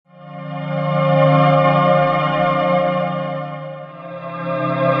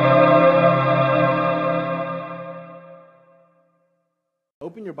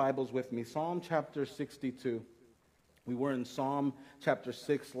Bibles with me. Psalm chapter 62. We were in Psalm chapter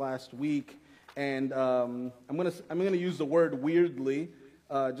 6 last week, and I'm gonna use the word weirdly,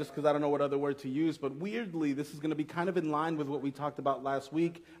 just because I don't know what other word to use. But weirdly, this is going to be kind of in line with what we talked about last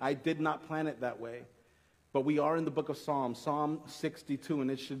week. I did not plan it that way, but we are in the book of Psalms, Psalm 62,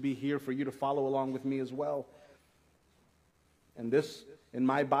 and it should be here for you to follow along with me as well. And this, in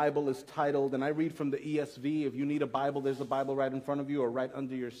my Bible, is titled, and I read from the ESV. If you need a Bible, there's a Bible right in front of you or right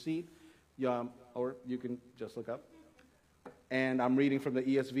under your seat, or you can just look up. And I'm reading from the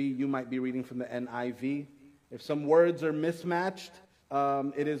ESV. You might be reading from the NIV. If some words are mismatched,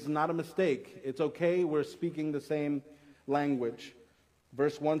 it is not a mistake. It's okay. We're speaking the same language.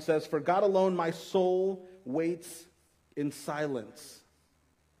 Verse 1 says, "For God alone my soul waits in silence."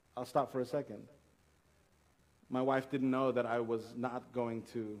 I'll stop for a second. My wife didn't know that I was not going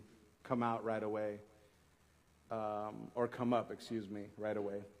to come out right away, or come up, right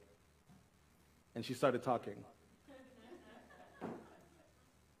away. And she started talking.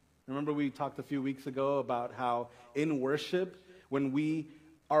 Remember we talked a few weeks ago about how in worship, when we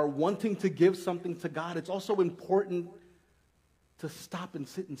are wanting to give something to God, it's also important to stop and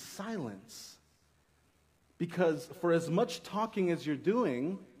sit in silence. Because for as much talking as you're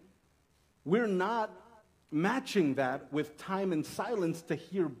doing, we're not matching that with time and silence to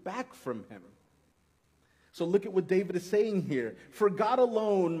hear back from Him. So look at what David is saying here. "For God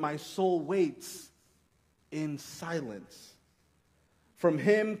alone my soul waits in silence. From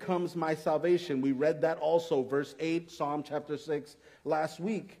Him comes my salvation." We read that also, verse 8, Psalm chapter 6, last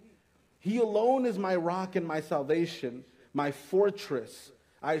week. "He alone is my rock and my salvation, my fortress.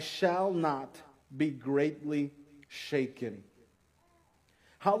 I shall not be greatly shaken.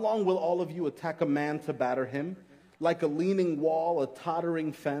 How long will all of you attack a man to batter him? Like a leaning wall, a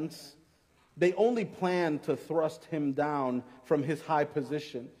tottering fence. They only plan to thrust him down from his high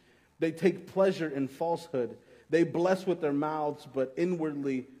position. They take pleasure in falsehood. They bless with their mouths, but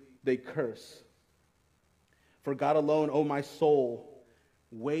inwardly they curse. For God alone, O my soul,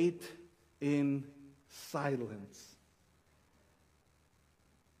 wait in silence.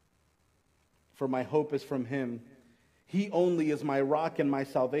 For my hope is from Him. He only is my rock and my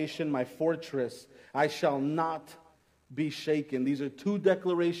salvation, my fortress. I shall not be shaken." These are two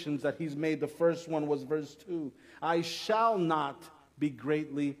declarations that he's made. The first one was verse 2. I shall not be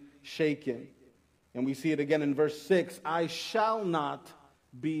greatly shaken. And we see it again in verse 6. I shall not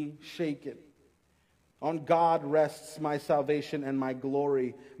be shaken. On God rests my salvation and my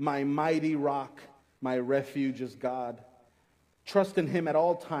glory. My mighty rock, my refuge is God. Trust in Him at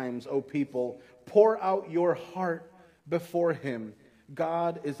all times, O people. Pour out your heart before Him.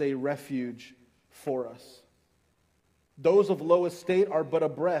 God is a refuge for us. Those of low estate are but a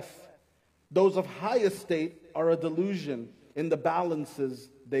breath. Those of high estate are a delusion. In the balances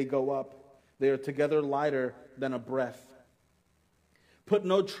they go up. They are together lighter than a breath. Put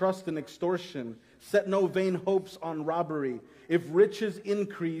no trust in extortion. Set no vain hopes on robbery. If riches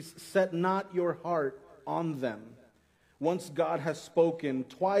increase, set not your heart on them. Once God has spoken,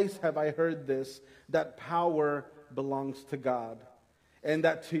 twice have I heard this, that power belongs to God, and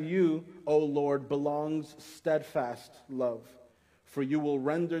that to you, O Lord, belongs steadfast love. For you will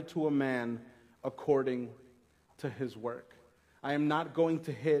render to a man according to his work. I am not going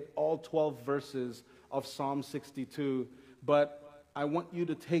to hit all 12 verses of Psalm 62, but I want you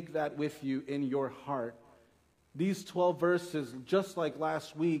to take that with you in your heart. These 12 verses, just like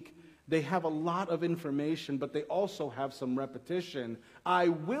last week, they have a lot of information, but they also have some repetition. I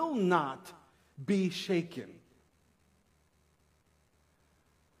will not be shaken.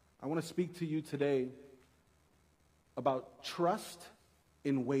 I want to speak to you today about trust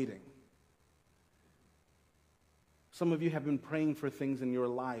in waiting. Some of you have been praying for things in your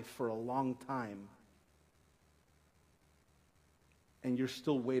life for a long time, and you're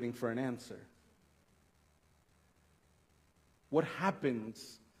still waiting for an answer. What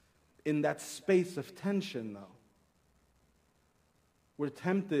happens in that space of tension, though? We're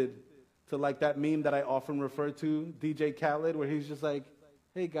tempted to, like that meme that I often refer to, DJ Khaled, where he's just like,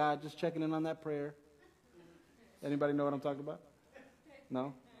 "Hey God, just checking in on that prayer." Anybody know what I'm talking about?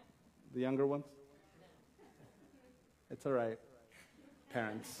 No? The younger ones? It's all right,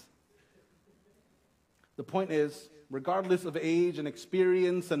 parents. The point is, regardless of age and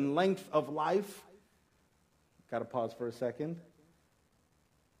experience and length of life, got to pause for a second.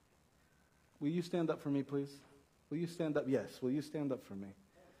 Will you stand up for me, please? Will you stand up? Yes, will you stand up for me?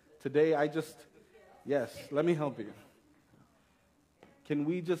 Today, yes, let me help you. Can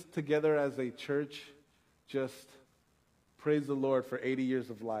we just together as a church just praise the Lord for 80 years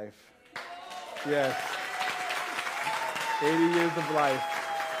of life? Yes. 80 years of life.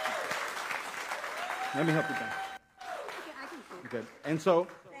 Let me help you down. I can see. Good. And so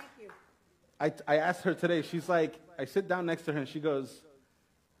Thank you. I asked her today, she's like, I sit down next to her and she goes,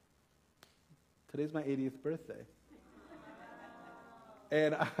 today's my 80th birthday.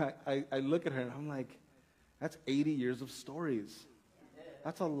 And I look at her and I'm like, that's 80 years of stories.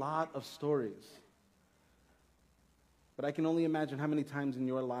 That's a lot of stories. But I can only imagine how many times in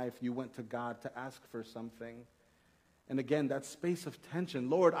your life you went to God to ask for something. And again, that space of tension.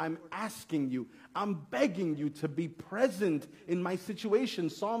 Lord, I'm asking you, I'm begging you to be present in my situation.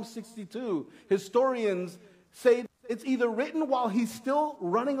 Psalm 62, historians say it's either written while he's still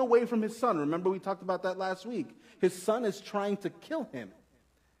running away from his son. Remember we talked about that last week. His son is trying to kill him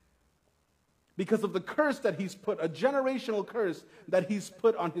because of the curse that he's put, a generational curse that he's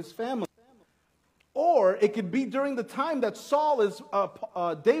put on his family. Or it could be during the time that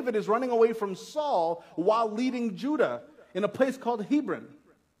David is running away from Saul while leading Judah in a place called Hebron.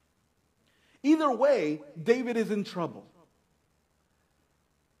 Either way, David is in trouble.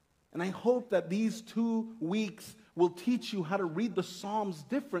 And I hope that these 2 weeks will teach you how to read the Psalms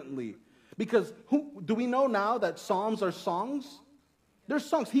differently. Because do we know now that Psalms are songs? They're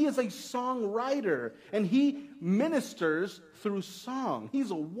songs. He is a songwriter, and he ministers through song.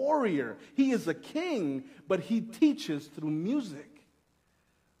 He's a warrior. He is a king, but he teaches through music.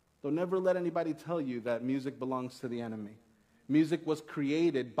 Don't never let anybody tell you that music belongs to the enemy. Music was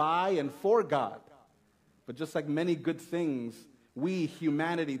created by and for God. But just like many good things, we,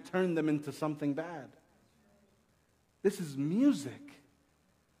 humanity, turn them into something bad. This is music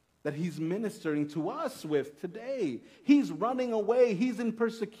that he's ministering to us with today. He's running away. He's in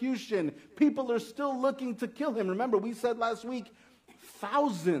persecution. People are still looking to kill him. Remember, we said last week,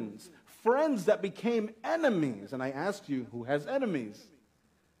 thousands, friends that became enemies. And I asked you, who has enemies?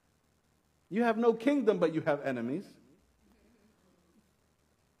 You have no kingdom, but you have enemies.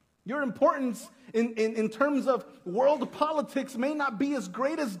 Your importance in terms of world politics may not be as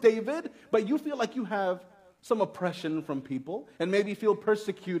great as David, but you feel like you have some oppression from people, and maybe feel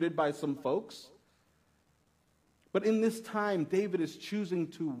persecuted by some folks. But in this time, David is choosing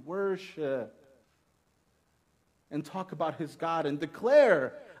to worship and talk about his God and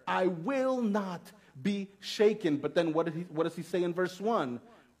declare, I will not be shaken. But then what does he say in verse 1?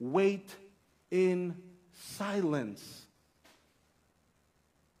 Wait in silence.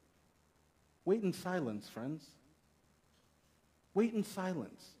 Wait in silence, friends. Wait in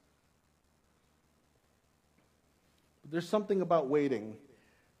silence. There's something about waiting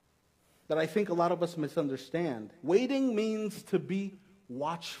that I think a lot of us misunderstand. Waiting means to be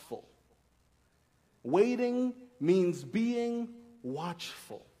watchful. Waiting means being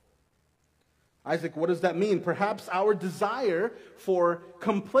watchful. Isaac, what does that mean? Perhaps our desire for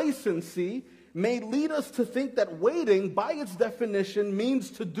complacency may lead us to think that waiting, by its definition,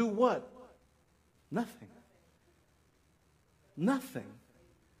 means to do what? Nothing. Nothing.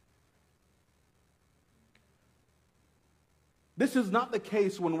 This is not the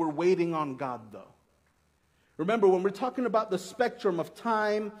case when we're waiting on God, though. Remember, when we're talking about the spectrum of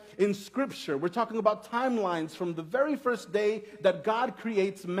time in Scripture, we're talking about timelines from the very first day that God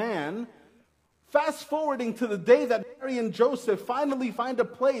creates man, fast forwarding to the day that Mary and Joseph finally find a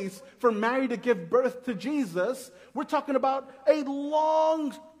place for Mary to give birth to Jesus. We're talking about a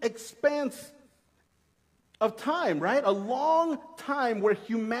long expanse of time, right? A long time where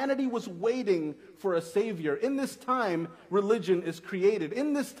humanity was waiting for a Savior. In this time, religion is created.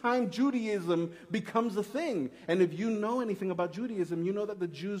 In this time, Judaism becomes a thing. And if you know anything about Judaism, you know that the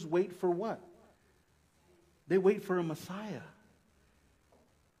Jews wait for what? They wait for a Messiah.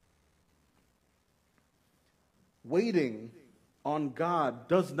 Waiting on God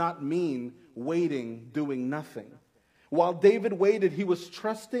does not mean waiting, doing nothing. While David waited, he was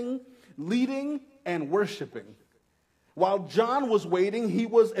trusting, leading, and worshiping. While John was waiting, he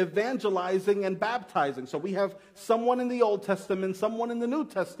was evangelizing and baptizing. So we have someone in the Old Testament, someone in the New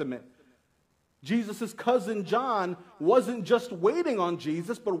Testament. Jesus' cousin John wasn't just waiting on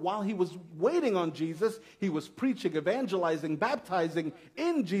Jesus, but while he was waiting on Jesus, he was preaching, evangelizing, baptizing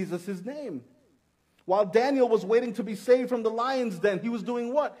in Jesus' name. While Daniel was waiting to be saved from the lion's den, he was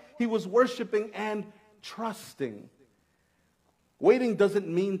doing what? He was worshiping and trusting. Waiting doesn't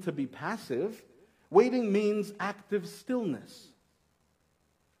mean to be passive. Waiting means active stillness.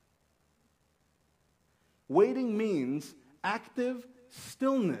 Waiting means active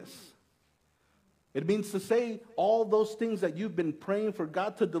stillness. It means to say all those things that you've been praying for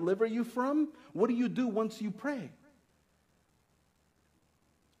God to deliver you from. What do you do once you pray?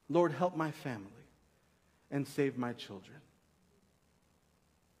 Lord, help my family and save my children.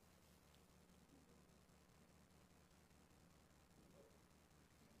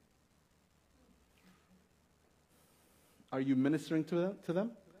 Are you ministering to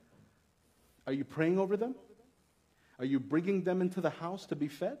them? Are you praying over them? Are you bringing them into the house to be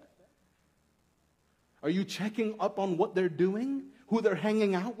fed? Are you checking up on what they're doing, who they're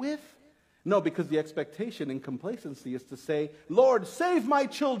hanging out with? No, because the expectation in complacency is to say, Lord, save my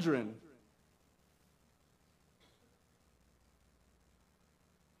children.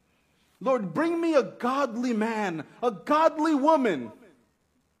 Lord, bring me a godly man, a godly woman.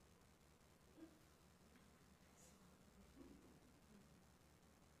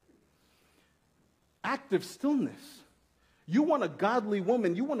 Active stillness. You want a godly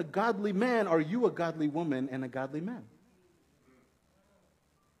woman, you want a godly man. Are you a godly woman and a godly man?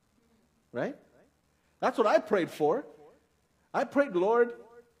 Right? That's what I prayed for. I prayed, Lord,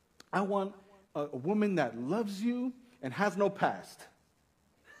 I want a woman that loves you and has no past.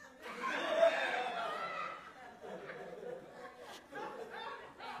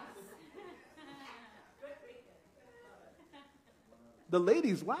 The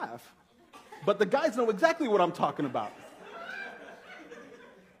ladies laugh, but the guys know exactly what I'm talking about.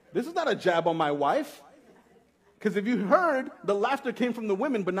 This is not a jab on my wife, because if you heard, the laughter came from the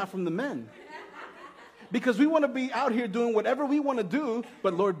women, but not from the men. Because we want to be out here doing whatever we want to do,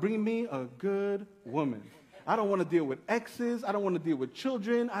 but Lord, bring me a good woman. I don't want to deal with exes. I don't want to deal with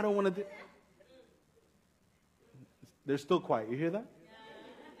children. I don't want to They're still quiet. You hear that?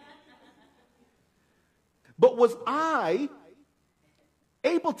 But was I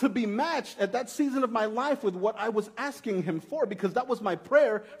able to be matched at that season of my life with what I was asking him for? Because that was my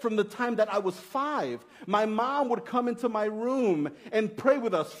prayer from the time that I was 5. My mom would come into my room and pray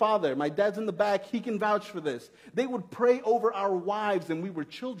with us. Father, my dad's in the back, he can vouch for this. They would pray over our wives and we were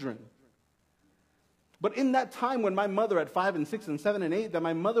children. But in that time when my mother at 5 and 6 and 7 and 8, that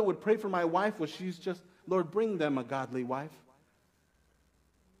my mother would pray for my wife, was she's just, Lord, bring them a godly wife.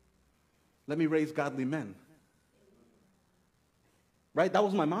 Let me raise godly men. Right? That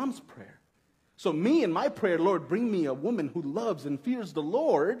was my mom's prayer. So me and my prayer, Lord, bring me a woman who loves and fears the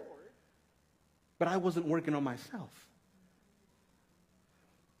Lord, but I wasn't working on myself.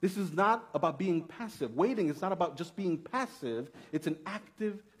 This is not about being passive. Waiting is not about just being passive. It's an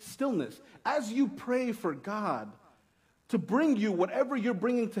active stillness. As you pray for God to bring you whatever you're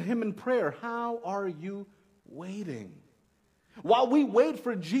bringing to him in prayer, how are you waiting? While we wait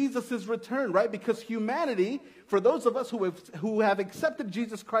for Jesus' return, right? Because humanity, for those of us who have accepted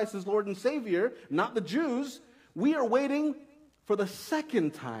Jesus Christ as Lord and Savior, not the Jews, we are waiting for the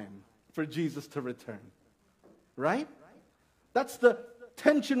second time for Jesus to return. Right? That's the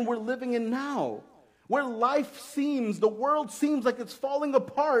tension we're living in now. Where the world seems like it's falling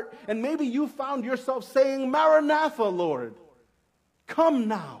apart, and maybe you found yourself saying, Maranatha, Lord, come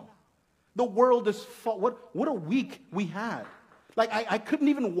now. The world is what a week we had. Like, I couldn't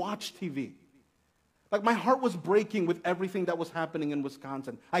even watch TV. Like, my heart was breaking with everything that was happening in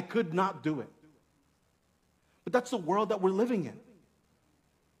Wisconsin. I could not do it. But that's the world that we're living in.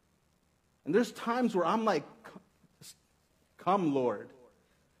 And there's times where I'm like, come, Lord.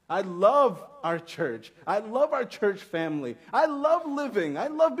 I love our church. I love our church family. I love living. I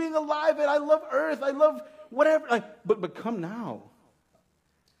love being alive, and I love earth. I love whatever. But come now.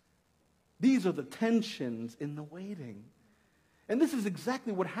 These are the tensions in the waiting. And this is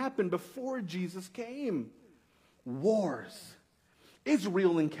exactly what happened before Jesus came. Wars.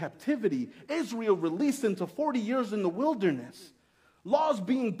 Israel in captivity. Israel released into 40 years in the wilderness. Laws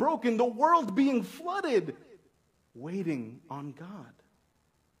being broken. The world being flooded. Waiting on God.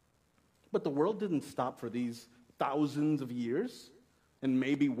 But the world didn't stop for these thousands of years. And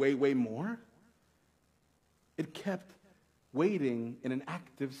maybe way, way more. It kept waiting in an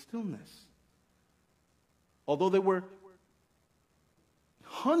active stillness. Although there were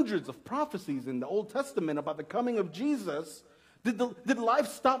hundreds of prophecies in the Old Testament about the coming of Jesus, did life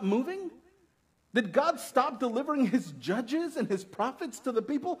stop moving? Did God stop delivering his judges and his prophets to the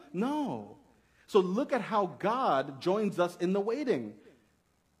people? No. So look at how God joins us in the waiting.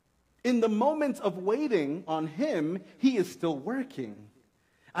 In the moments of waiting on him, he is still working.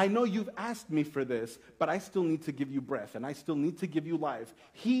 I know you've asked me for this, but I still need to give you breath, and I still need to give you life.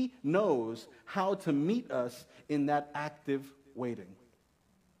 He knows how to meet us in that active waiting.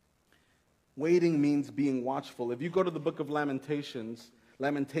 Waiting means being watchful. If you go to the book of Lamentations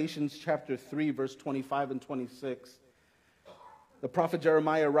chapter 3, verse 25 and 26, the prophet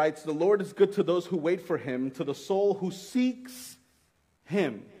Jeremiah writes, "The Lord is good to those who wait for him, to the soul who seeks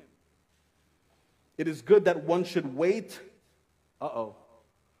him. It is good that one should wait,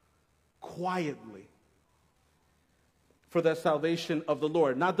 quietly for the salvation of the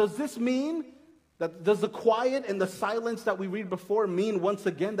Lord." Now, does this mean Does the quiet and the silence that we read before mean once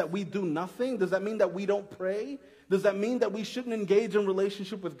again that we do nothing? Does that mean that we don't pray? Does that mean that we shouldn't engage in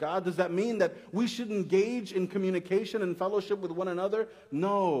relationship with God? Does that mean that we should engage in communication and fellowship with one another?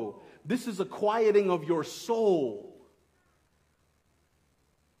 No. This is a quieting of your soul.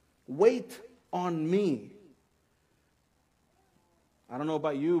 Wait on me. I don't know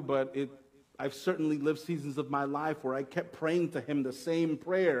about you, but I've certainly lived seasons of my life where I kept praying to him the same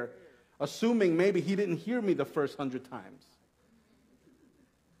prayer, assuming maybe he didn't hear me the first 100 times.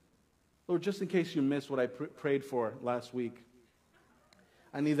 Lord, just in case you missed what I prayed for last week,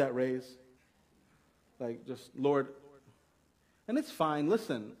 I need that raise. Like, just, Lord, and it's fine.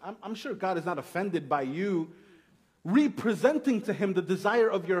 Listen, I'm sure God is not offended by you representing to him the desire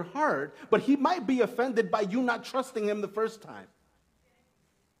of your heart, but he might be offended by you not trusting him the first time.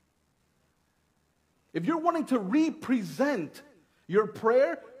 If you're wanting to represent your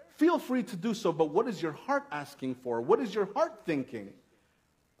prayer, feel free to do so, but what is your heart asking for? What is your heart thinking?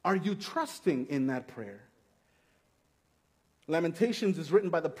 Are you trusting in that prayer? Lamentations is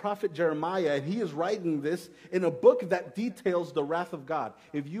written by the prophet Jeremiah, and he is writing this in a book that details the wrath of God.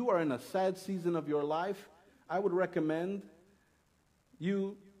 If you are in a sad season of your life, I would recommend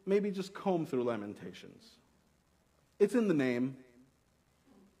you maybe just comb through Lamentations. It's in the name.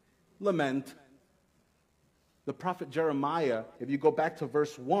 Lament. The prophet Jeremiah, if you go back to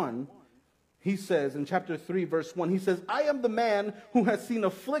verse 1, he says in chapter 3, verse 1, he says, I am the man who has seen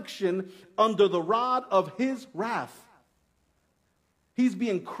affliction under the rod of his wrath. He's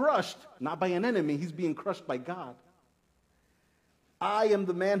being crushed, not by an enemy, he's being crushed by God. I am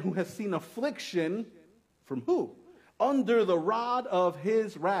the man who has seen affliction from who? Under the rod of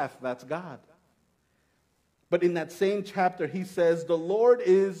his wrath. That's God. But in that same chapter, he says, the Lord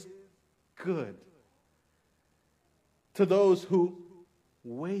is good to those who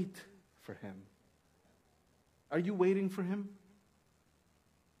wait for him. Are you waiting for him?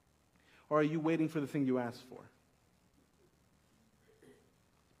 Or are you waiting for the thing you asked for?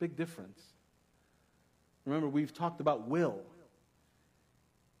 Big difference. Remember, we've talked about will,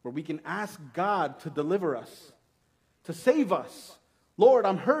 where we can ask God to deliver us, to save us. Lord,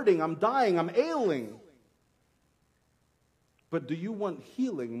 I'm hurting, I'm dying, I'm ailing. But do you want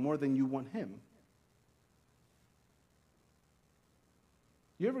healing more than you want him?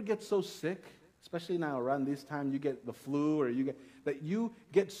 You ever get so sick, especially now around this time, you get the flu or you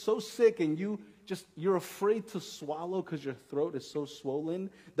get so sick and you're afraid to swallow because your throat is so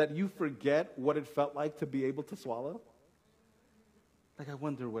swollen that you forget what it felt like to be able to swallow? Like, I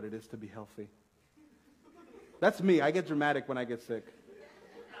wonder what it is to be healthy. That's me. I get dramatic when I get sick.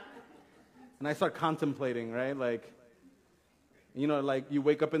 And I start contemplating, right? Like, you know, like you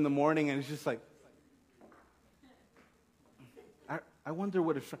wake up in the morning and it's just like, I wonder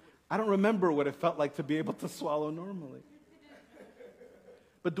what I don't remember what it felt like to be able to swallow normally.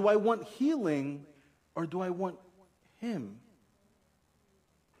 But do I want healing or do I want him?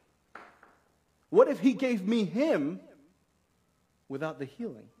 What if he gave me him without the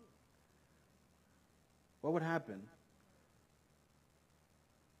healing? What would happen?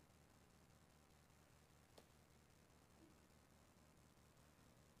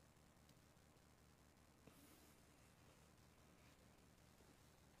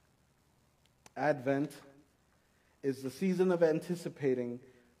 Advent is the season of anticipating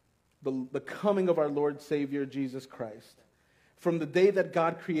the coming of our Lord Savior Jesus Christ. From the day that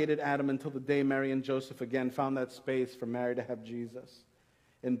God created Adam until the day Mary and Joseph again found that space for Mary to have Jesus.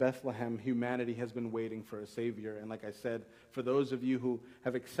 In Bethlehem, humanity has been waiting for a Savior. And like I said, for those of you who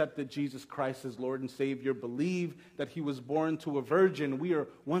have accepted Jesus Christ as Lord and Savior, believe that he was born to a virgin, we are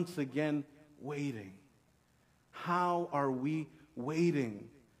once again waiting. How are we waiting?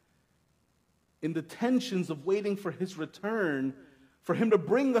 In the tensions of waiting for his return, for him to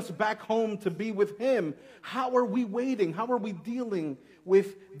bring us back home to be with him. How are we waiting? How are we dealing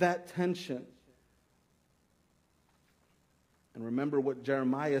with that tension? And remember what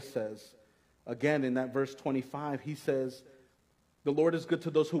Jeremiah says. Again, in that verse 25, he says, the Lord is good to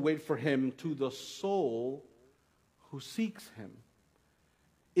those who wait for him, to the soul who seeks him.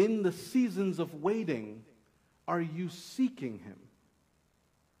 In the seasons of waiting, are you seeking him?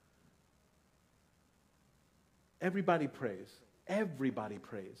 Everybody prays. Everybody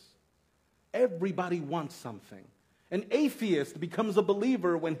prays. Everybody wants something. An atheist becomes a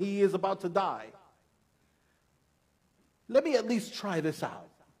believer when he is about to die. Let me at least try this out.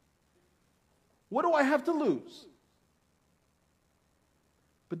 What do I have to lose?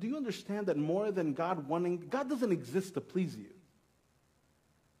 But do you understand that more than God wanting, God doesn't exist to please you.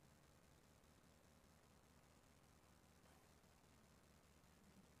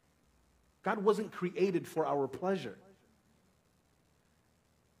 God wasn't created for our pleasure.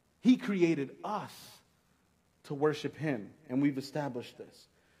 He created us to worship him, and we've established this.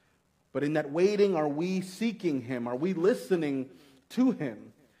 But in that waiting, are we seeking him? Are we listening to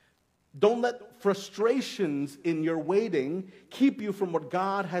him? Don't let frustrations in your waiting keep you from what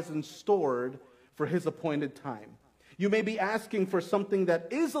God has in store for his appointed time. You may be asking for something that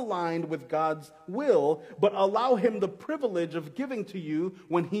is aligned with God's will, but allow him the privilege of giving to you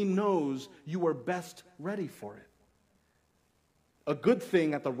when he knows you are best ready for it. A good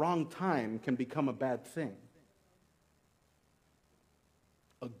thing at the wrong time can become a bad thing.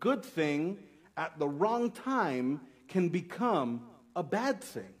 A good thing at the wrong time can become a bad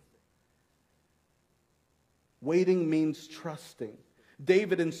thing. Waiting means trusting.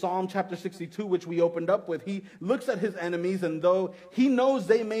 David in Psalm chapter 62, which we opened up with, he looks at his enemies, and though he knows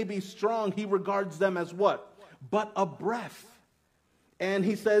they may be strong, he regards them as what? But a breath. And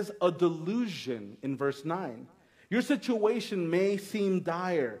he says a delusion in verse 9. Your situation may seem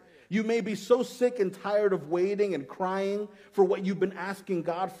dire. You may be so sick and tired of waiting and crying for what you've been asking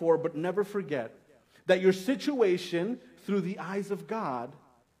God for, but never forget that your situation, through the eyes of God,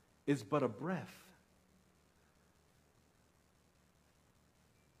 is but a breath.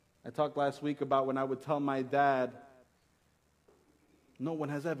 I talked last week about when I would tell my dad, no one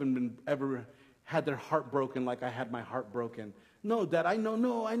has ever had their heart broken like I had my heart broken. No, Dad, I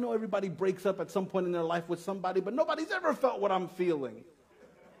know everybody breaks up at some point in their life with somebody, but nobody's ever felt what I'm feeling.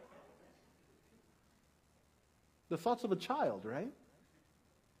 The thoughts of a child, right?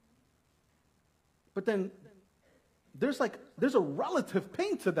 But then there's a relative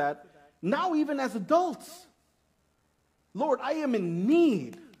pain to that now, even as adults. Lord, I am in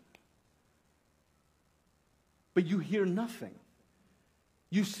need. But you hear nothing.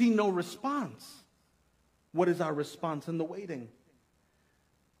 You see no response. What is our response in the waiting?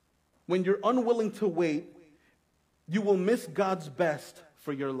 When you're unwilling to wait, you will miss God's best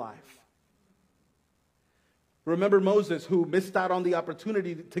for your life. Remember Moses, who missed out on the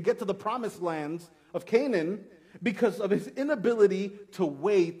opportunity to get to the promised lands of Canaan because of his inability to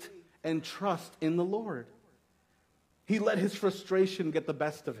wait and trust in the Lord. He let his frustration get the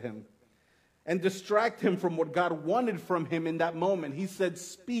best of him and distract him from what God wanted from him in that moment. He said,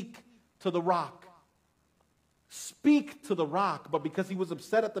 speak to the rock. Speak to the rock. But because he was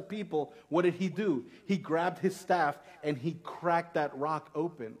upset at the people, what did he do? He grabbed his staff and he cracked that rock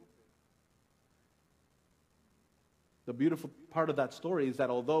open. The beautiful part of that story is that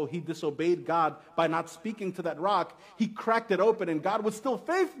although he disobeyed God by not speaking to that rock, he cracked it open, and God was still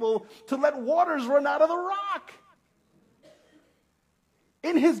faithful to let waters run out of the rock.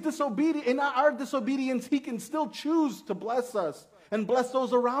 In our disobedience, he can still choose to bless us and bless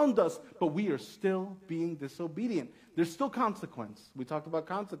those around us, but we are still being disobedient. There's still consequence. We talked about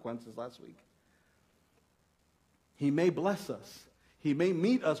consequences last week. He may bless us. He may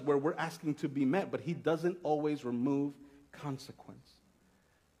meet us where we're asking to be met, but he doesn't always remove consequence.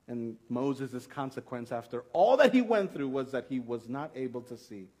 And Moses' consequence after all that he went through was that he was not able to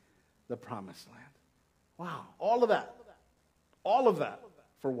see the promised land. Wow, all of that. All of that.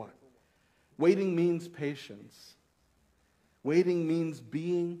 For what? Waiting means patience. Waiting means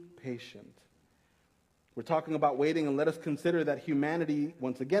being patient. We're talking about waiting, and let us consider that humanity,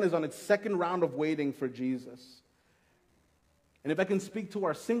 once again, is on its second round of waiting for Jesus. And if I can speak to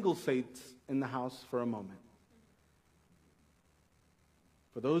our single saints in the house for a moment.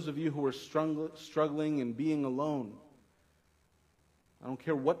 For those of you who are struggling and being alone, I don't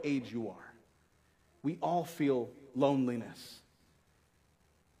care what age you are, we all feel loneliness.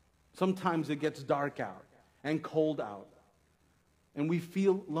 Sometimes it gets dark out and cold out, and we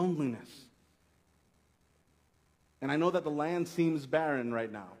feel loneliness. And I know that the land seems barren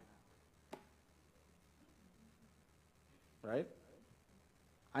right now. Right?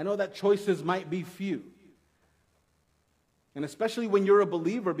 I know that choices might be few. And especially when you're a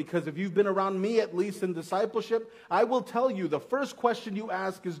believer, because if you've been around me, at least in discipleship, I will tell you the first question you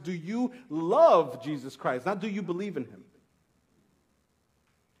ask is, do you love Jesus Christ? Not do you believe in him?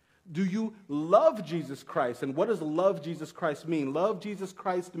 Do you love Jesus Christ? And what does love Jesus Christ mean? Love Jesus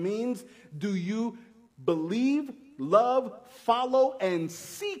Christ means, do you believe, love, follow, and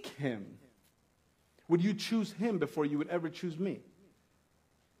seek him? Would you choose him before you would ever choose me?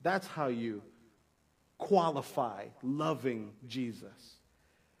 That's how you qualify loving Jesus.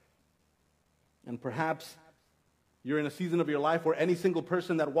 And perhaps you're in a season of your life where any single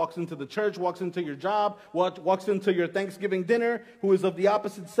person that walks into the church, walks into your job, walks into your Thanksgiving dinner, who is of the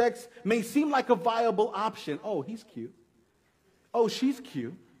opposite sex, may seem like a viable option. Oh, he's cute. Oh, she's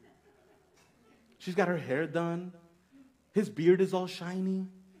cute. She's got her hair done. His beard is all shiny.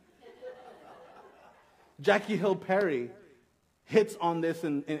 Jackie Hill Perry hits on this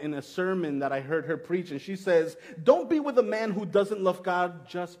in a sermon that I heard her preach, and she says, don't be with a man who doesn't love God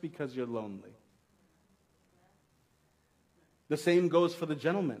just because you're lonely. The same goes for the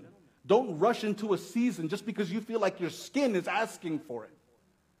gentleman. Don't rush into a season just because you feel like your skin is asking for it.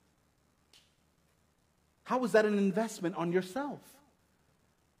 How is that an investment on yourself?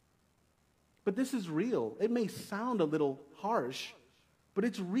 But this is real. It may sound a little harsh, but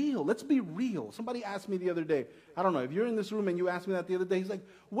it's real. Let's be real. Somebody asked me the other day, I don't know, if you're in this room and you asked me that the other day, he's like,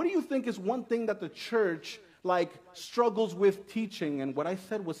 what do you think is one thing that the church struggles with teaching? And what I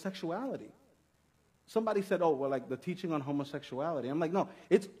said was sexuality. Somebody said, oh, well, like the teaching on homosexuality. I'm like, no,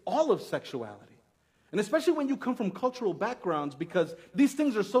 it's all of sexuality. And especially when you come from cultural backgrounds, because these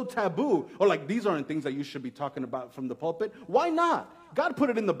things are so taboo, or like these aren't things that you should be talking about from the pulpit. Why not? God put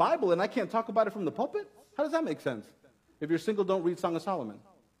it in the Bible and I can't talk about it from the pulpit? How does that make sense? If you're single, don't read Song of Solomon.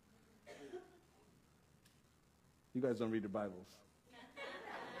 You guys don't read your Bibles.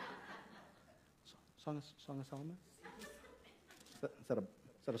 Song of Solomon? Is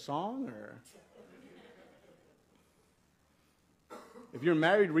that a song or... If you're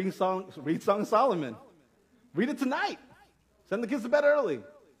married, read Song of Solomon. Read it tonight. Send the kids to bed early.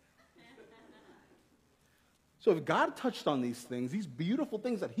 So if God touched on these things, these beautiful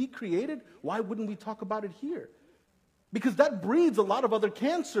things that he created, why wouldn't we talk about it here? Because that breeds a lot of other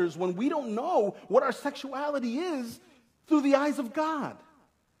cancers when we don't know what our sexuality is through the eyes of God.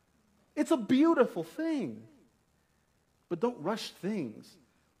 It's a beautiful thing. But don't rush things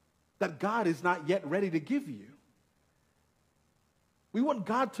that God is not yet ready to give you. We want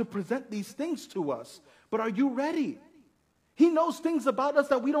God to present these things to us, but are you ready? He knows things about us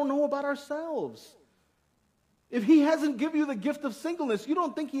that we don't know about ourselves. If he hasn't given you the gift of singleness, you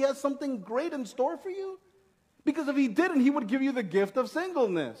don't think he has something great in store for you? Because if he didn't, he would give you the gift of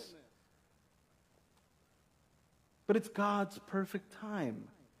singleness. But it's God's perfect time.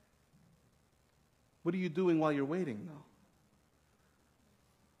 What are you doing while you're waiting, though?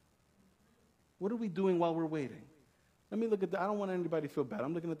 What are we doing while we're waiting? Let me look at I don't want anybody to feel bad.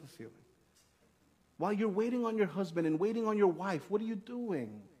 I'm looking at the ceiling. While you're waiting on your husband and waiting on your wife, what are you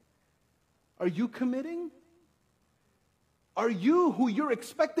doing? Are you committing? Are you who you're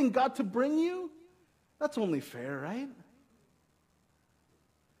expecting God to bring you? That's only fair, right?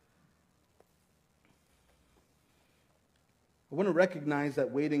 I want to recognize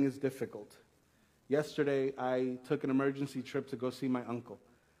that waiting is difficult. Yesterday, I took an emergency trip to go see my uncle,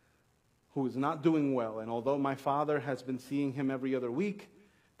 who is not doing well. And although my father has been seeing him every other week,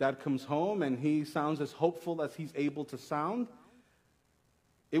 Dad comes home and he sounds as hopeful as he's able to sound.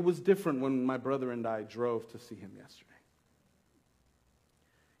 It was different when my brother and I drove to see him yesterday.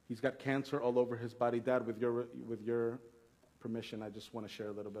 He's got cancer all over his body. Dad, with your permission, I just want to share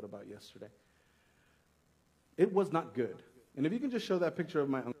a little bit about yesterday. It was not good. And if you can just show that picture of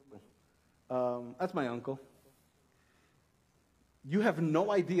my uncle. That's my uncle. You have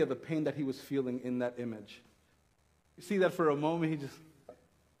no idea the pain that he was feeling in that image. You see that for a moment, he just...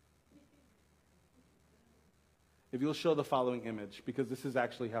 If you'll show the following image, because this is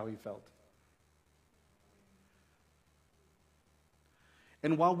actually how he felt.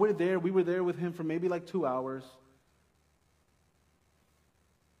 And while we're there, we were there with him for maybe like 2 hours.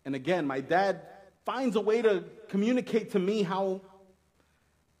 And again, my dad finds a way to communicate to me how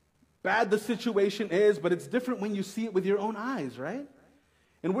bad the situation is, but it's different when you see it with your own eyes, right?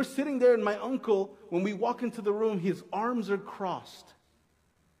 And we're sitting there, and my uncle, when we walk into the room, his arms are crossed.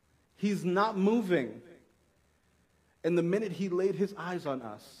 He's not moving. And the minute he laid his eyes on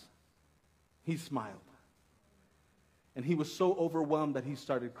us, he smiled. And he was so overwhelmed that he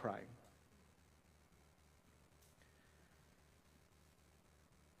started crying.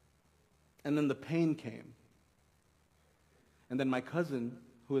 And then the pain came. And then my cousin,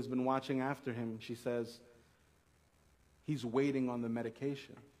 who has been watching after him, she says, he's waiting on the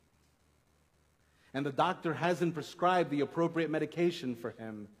medication. And the doctor hasn't prescribed the appropriate medication for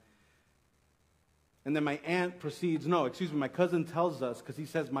him. And then my cousin tells us, because he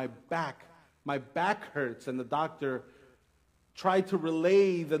says, my back hurts, and the doctor tried to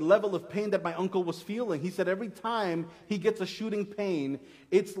relay the level of pain that my uncle was feeling. He said every time he gets a shooting pain,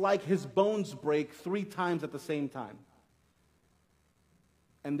 it's like his bones break 3 times at the same time.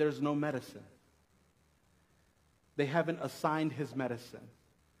 And there's no medicine. They haven't assigned his medicine.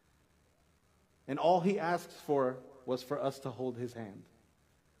 And all he asks for was for us to hold his hand.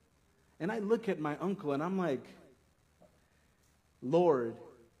 And I look at my uncle and I'm like, Lord,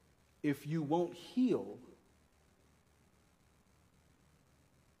 if you won't heal,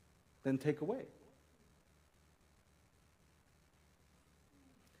 then take away.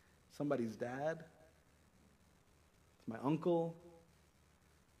 Somebody's dad It's my uncle.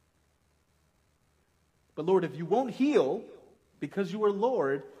 But Lord, if you won't heal because you are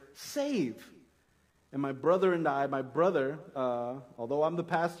Lord, save. And my brother and I, although I'm the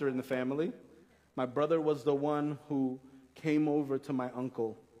pastor in the family, my brother was the one who came over to my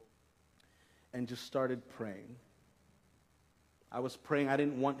uncle and just started praying. I was praying. I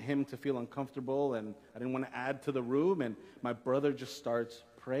didn't want him to feel uncomfortable, and I didn't want to add to the room, and my brother just starts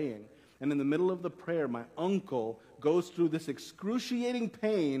praying. And in the middle of the prayer, my uncle goes through this excruciating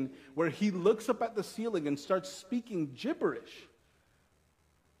pain where he looks up at the ceiling and starts speaking gibberish.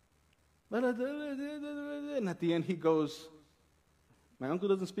 And at the end he goes, my uncle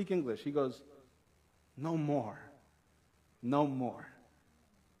doesn't speak English. He goes, no more. No more.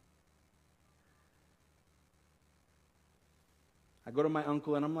 I go to my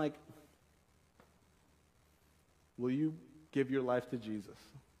uncle and I'm like, will you give your life to Jesus?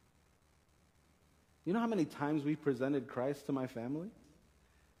 You know how many times we presented Christ to my family?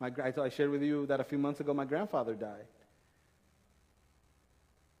 I shared with you that a few months ago my grandfather died.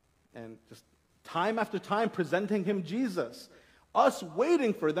 And just time after time presenting him Jesus. Us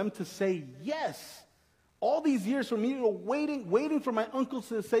waiting for them to say yes. All these years for me, waiting for my uncle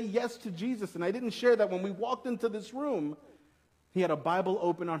to say yes to Jesus. And I didn't share that when we walked into this room, he had a Bible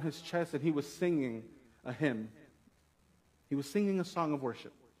open on his chest and he was singing a hymn. He was singing a song of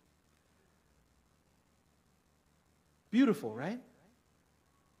worship. Beautiful, right?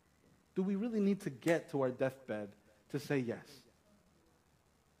 Do we really need to get to our deathbed to say yes?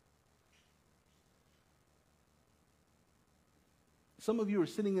 Some of you are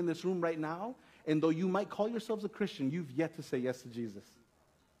sitting in this room right now, and though you might call yourselves a Christian, you've yet to say yes to Jesus.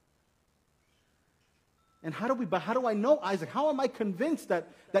 And how do I know, Isaac? How am I convinced that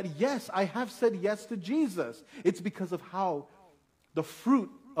yes, I have said yes to Jesus? It's because of how the fruit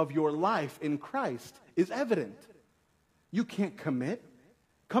of your life in Christ is evident. You can't commit.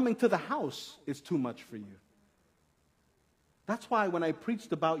 Coming to the house is too much for you. That's why when I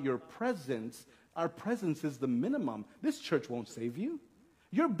preached about your presence, our presence is the minimum. This church won't save you.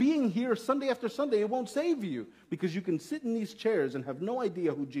 Your being here Sunday after Sunday, it won't save you because you can sit in these chairs and have no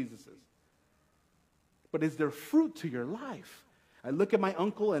idea who Jesus is. But is there fruit to your life? I look at my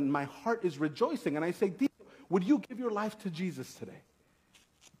uncle and my heart is rejoicing and I say, Tio, would you give your life to Jesus today?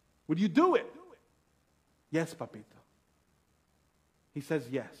 Would you do it? Yes, papito. He says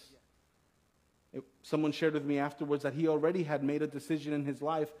yes. Someone shared with me afterwards that he already had made a decision in his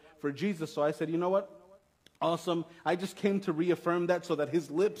life for Jesus. So I said, you know what? Awesome. I just came to reaffirm that so that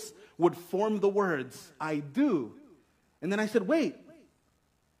his lips would form the words, I do. And then I said, wait.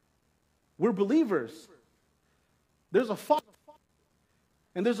 We're believers. There's a Father.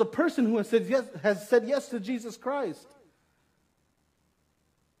 And there's a person who has said yes to Jesus Christ.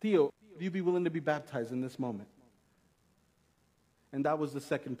 Theo, would you be willing to be baptized in this moment? And that was the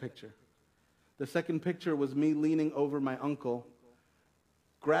second picture. The second picture was me leaning over my uncle,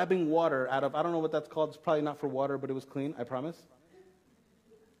 grabbing water out of, I don't know what that's called. It's probably not for water, but it was clean, I promise.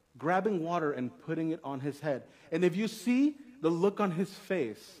 Grabbing water and putting it on his head. And if you see the look on his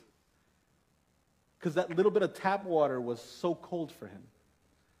face, because that little bit of tap water was so cold for him.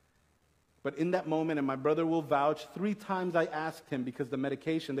 But in that moment, and my brother will vouch, 3 times I asked him, because the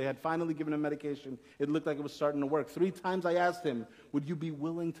medication, they had finally given him medication, it looked like it was starting to work. 3 times I asked him, would you be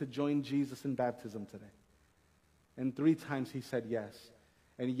willing to join Jesus in baptism today? And 3 times he said yes.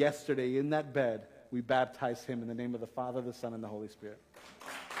 And yesterday in that bed, we baptized him in the name of the Father, the Son, and the Holy Spirit.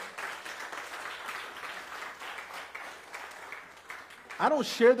 I don't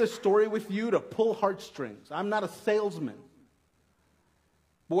share this story with you to pull heartstrings. I'm not a salesman.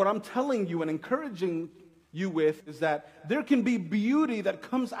 But what I'm telling you and encouraging you with is that there can be beauty that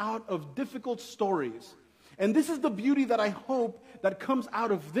comes out of difficult stories. And this is the beauty that I hope that comes out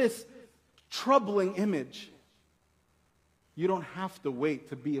of this troubling image. You don't have to wait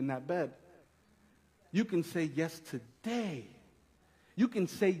to be in that bed. You can say yes today. You can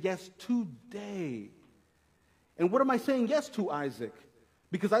say yes today. And what am I saying yes to, Isaac?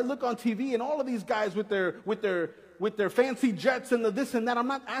 Because I look on TV and all of these guys with their fancy jets and the this and that. I'm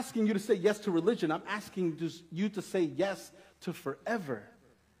not asking you to say yes to religion. I'm asking you to say yes to forever.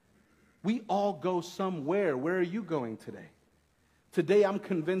 We all go somewhere. Where are you going today? Today I'm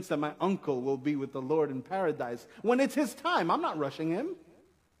convinced that my uncle will be with the Lord in paradise when it's his time. I'm not rushing him.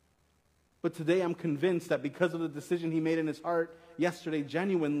 But today I'm convinced that because of the decision he made in his heart yesterday,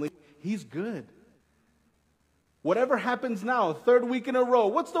 genuinely, he's good. Whatever happens now, 3rd week in a row,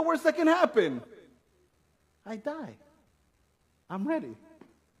 what's the worst that can happen? I die. I'm ready.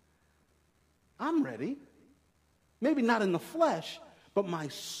 I'm ready. Maybe not in the flesh, but my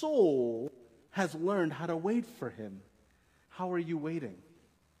soul has learned how to wait for him. How are you waiting?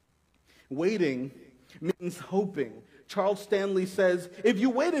 Waiting means hoping. Charles Stanley says, if you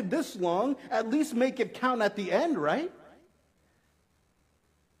waited this long, at least make it count at the end, right?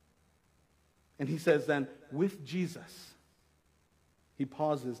 And he says then, with Jesus. He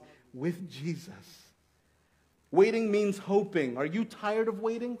pauses, with Jesus. Waiting means hoping. Are you tired of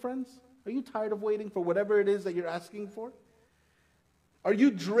waiting, friends? Are you tired of waiting for whatever it is that you're asking for? Are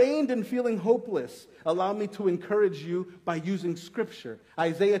you drained and feeling hopeless? Allow me to encourage you by using Scripture.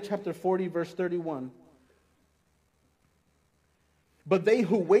 Isaiah chapter 40, verse 31. But they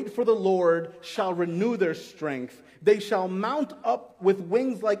who wait for the Lord shall renew their strength. They shall mount up with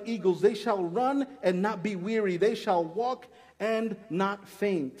wings like eagles. They shall run and not be weary. They shall walk and not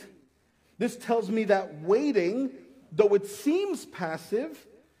faint. This tells me that waiting, though it seems passive,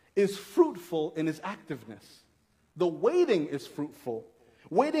 is fruitful in its activeness. The waiting is fruitful.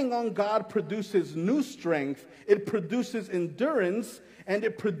 Waiting on God produces new strength, it produces endurance, and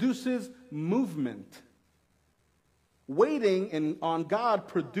it produces movement. Waiting on God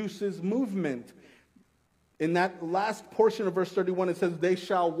produces movement. In that last portion of verse 31, it says, they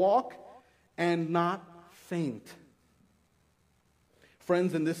shall walk and not faint.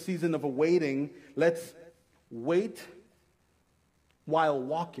 Friends, in this season of awaiting, let's wait while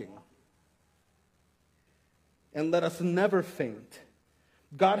walking. And let us never faint.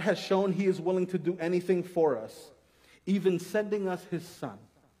 God has shown He is willing to do anything for us, even sending us His Son.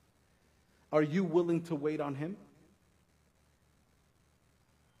 Are you willing to wait on Him?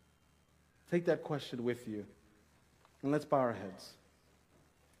 Take that question with you, and let's bow our heads.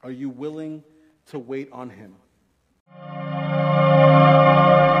 Are you willing to wait on Him?